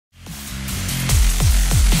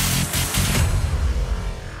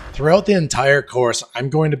Throughout the entire course,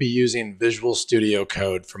 I'm going to be using Visual Studio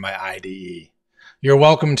Code for my IDE. You're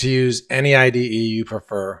welcome to use any IDE you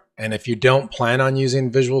prefer. And if you don't plan on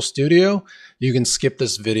using Visual Studio, you can skip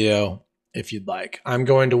this video if you'd like. I'm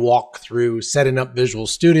going to walk through setting up Visual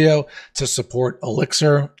Studio to support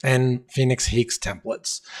Elixir and Phoenix Heeks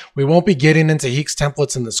templates. We won't be getting into Heeks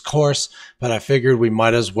templates in this course, but I figured we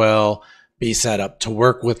might as well be set up to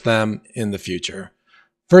work with them in the future.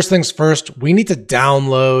 First things first, we need to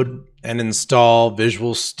download and install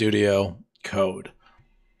Visual Studio Code.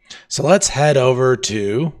 So let's head over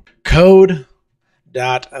to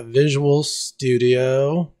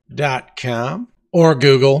code.visualstudio.com or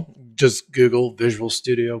Google. Just Google Visual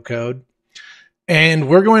Studio Code. And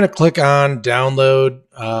we're going to click on download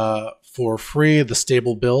for free, the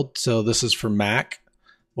stable build. So this is for Mac.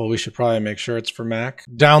 Well, we should probably make sure it's for Mac.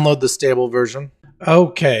 Download the stable version.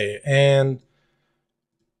 Okay. And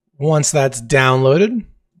once that's downloaded,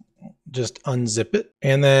 just unzip it.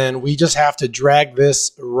 And then we just have to drag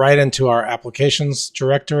this right into our applications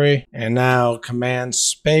directory. And now command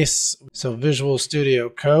space. So Visual Studio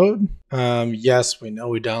Code. Yes, we know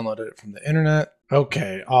we downloaded it from the internet.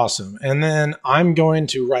 Okay, awesome. And then I'm going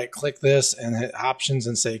to right click this and hit options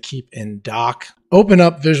and say keep in dock. Open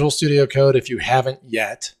up Visual Studio Code if you haven't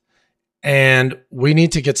yet. And we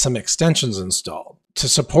need to get some extensions installed. To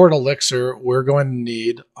support Elixir, we're going to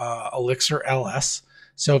need Elixir LS.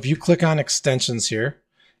 So if you click on extensions here,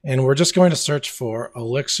 and we're just going to search for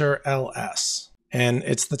Elixir LS, and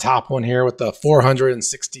it's the top one here with the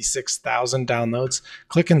 466,000 downloads.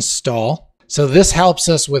 Click install. So this helps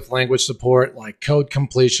us with language support like code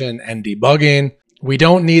completion and debugging. We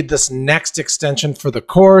don't need this next extension for the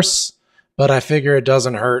course, but I figure it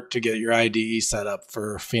doesn't hurt to get your IDE set up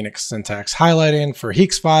for Phoenix syntax highlighting for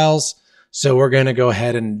Heeks files. So we're going to go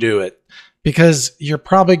ahead and do it, because you're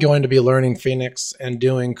probably going to be learning Phoenix and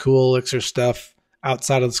doing cool Elixir stuff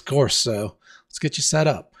outside of this course. So let's get you set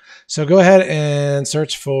up. So go ahead and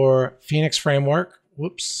search for Phoenix framework.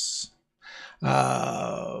 Whoops.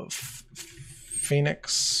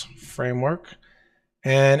 Phoenix framework.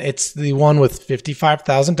 And it's the one with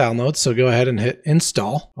 55,000 downloads. So go ahead and hit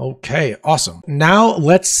install. Okay, awesome. Now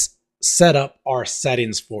let's set up our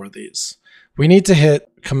settings for these. We need to hit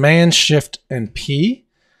Command Shift and P.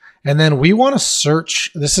 And then we want to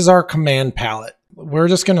search, this is our command palette. We're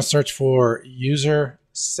just going to search for user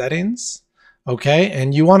settings. Okay.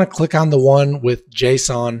 And you want to click on the one with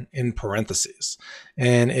JSON in parentheses,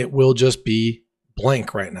 and it will just be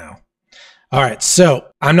blank right now. All right. So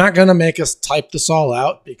I'm not going to make us type this all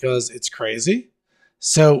out because it's crazy.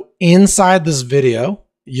 So inside this video,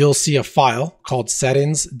 you'll see a file called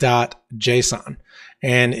settings.json,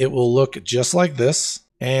 and it will look just like this.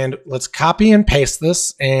 And let's copy and paste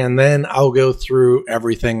this, and then I'll go through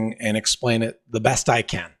everything and explain it the best I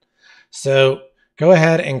can. So go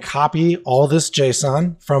ahead and copy all this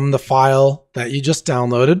JSON from the file that you just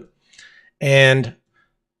downloaded, and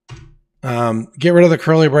get rid of the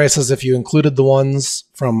curly braces if you included the ones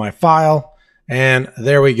from my file. And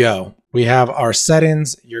there we go. We have our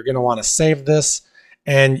settings. You're going to want to save this.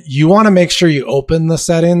 And you want to make sure you open the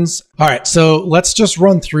settings. All right, so let's just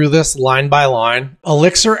run through this line by line.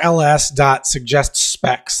 Elixir ls.suggest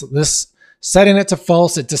specs. This, setting it to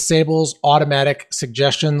false, it disables automatic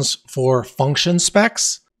suggestions for function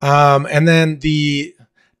specs. And then the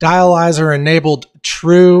dialyzer enabled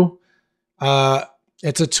true.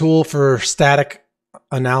 It's a tool for static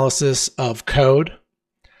analysis of code.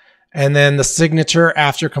 And then the signature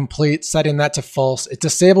after complete, setting that to false. It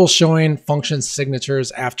disables showing function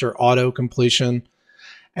signatures after auto completion.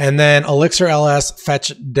 And then Elixir LS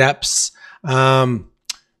fetch depths. We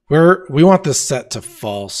want this set to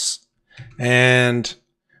false. And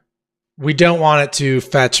we don't want it to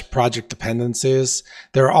fetch project dependencies.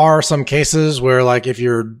 There are some cases where, like, if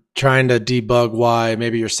you're trying to debug why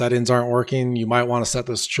maybe your settings aren't working, you might want to set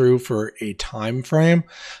this true for a time frame.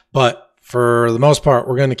 But for the most part,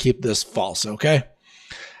 we're going to keep this false, okay?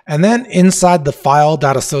 And then inside the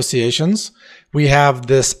file.associations, we have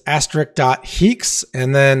this asterisk.heeks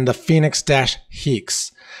and then the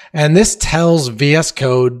phoenix-heeks. And this tells VS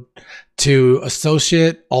Code to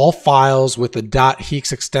associate all files with the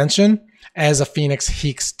 .heeks extension as a Phoenix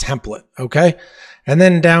Heeks template, okay? And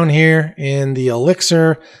then down here in the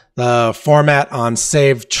Elixir, the format on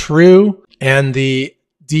save true and the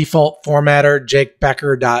default formatter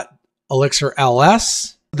jakebecker.elixir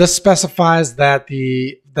ls. This specifies that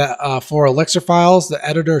for Elixir files, the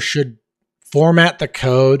editor should format the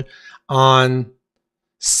code on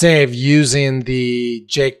save using the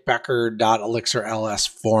jakebecker.elixir ls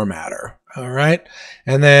formatter. All right.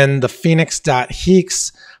 And then the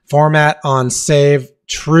phoenix.heeks format on save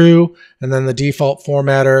true. And then the default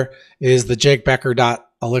formatter is the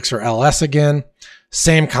jakebecker.elixir.ls again.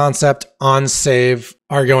 Same concept. On save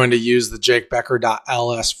are going to use the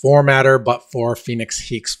jakebecker.ls formatter, but for Phoenix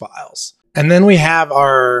Heeks files. And then we have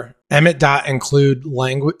our emmet.include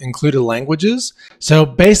included languages. So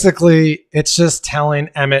basically, it's just telling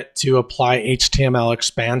Emmet to apply HTML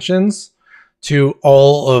expansions to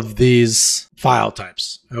all of these file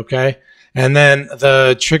types. Okay. And then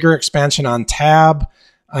the trigger expansion on tab.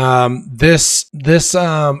 This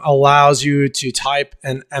allows you to type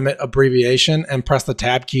an Emmet abbreviation and press the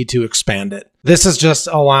tab key to expand it. This is just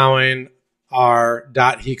allowing our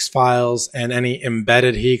 .heeks files and any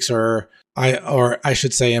embedded Heeks or I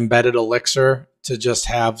should say embedded Elixir to just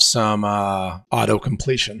have some auto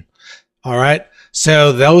completion. All right.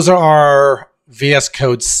 So those are our VS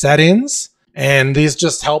Code settings. And these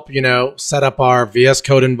just help, set up our VS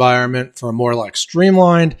Code environment for a more like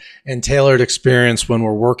streamlined and tailored experience when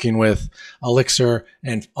we're working with Elixir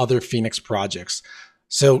and other Phoenix projects.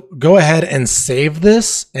 So go ahead and save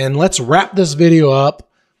this, and let's wrap this video up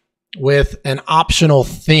with an optional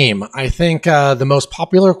theme. I think the most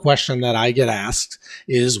popular question that I get asked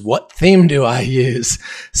is, what theme do I use?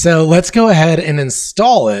 So let's go ahead and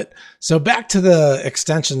install it. So back to the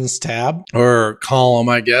extensions tab or column,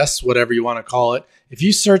 I guess, whatever you want to call it. If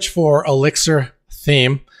you search for Elixir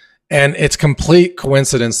theme, and it's complete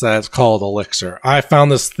coincidence that it's called Elixir. I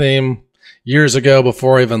found this theme years ago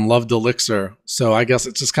before I even loved Elixir. So I guess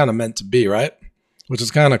it's just kind of meant to be, right? Which is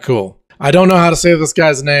kind of cool. I don't know how to say this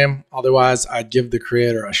guy's name. Otherwise, I'd give the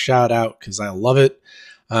creator a shout out because I love it.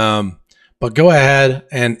 But go ahead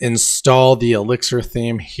and install the Elixir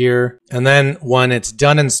theme here. And then when it's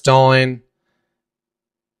done installing,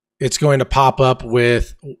 it's going to pop up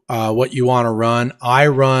with what you want to run. I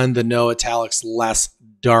run the No Italics Less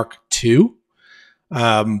Dark 2.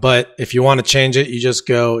 But if you want to change it, you just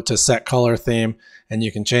go to set color theme and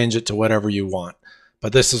you can change it to whatever you want.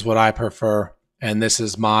 But this is what I prefer. And this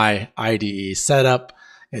is my IDE setup.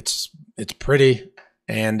 It's pretty.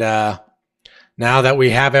 And now that we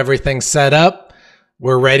have everything set up,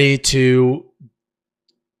 we're ready to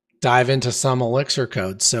dive into some Elixir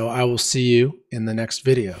code. So I will see you in the next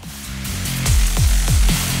video.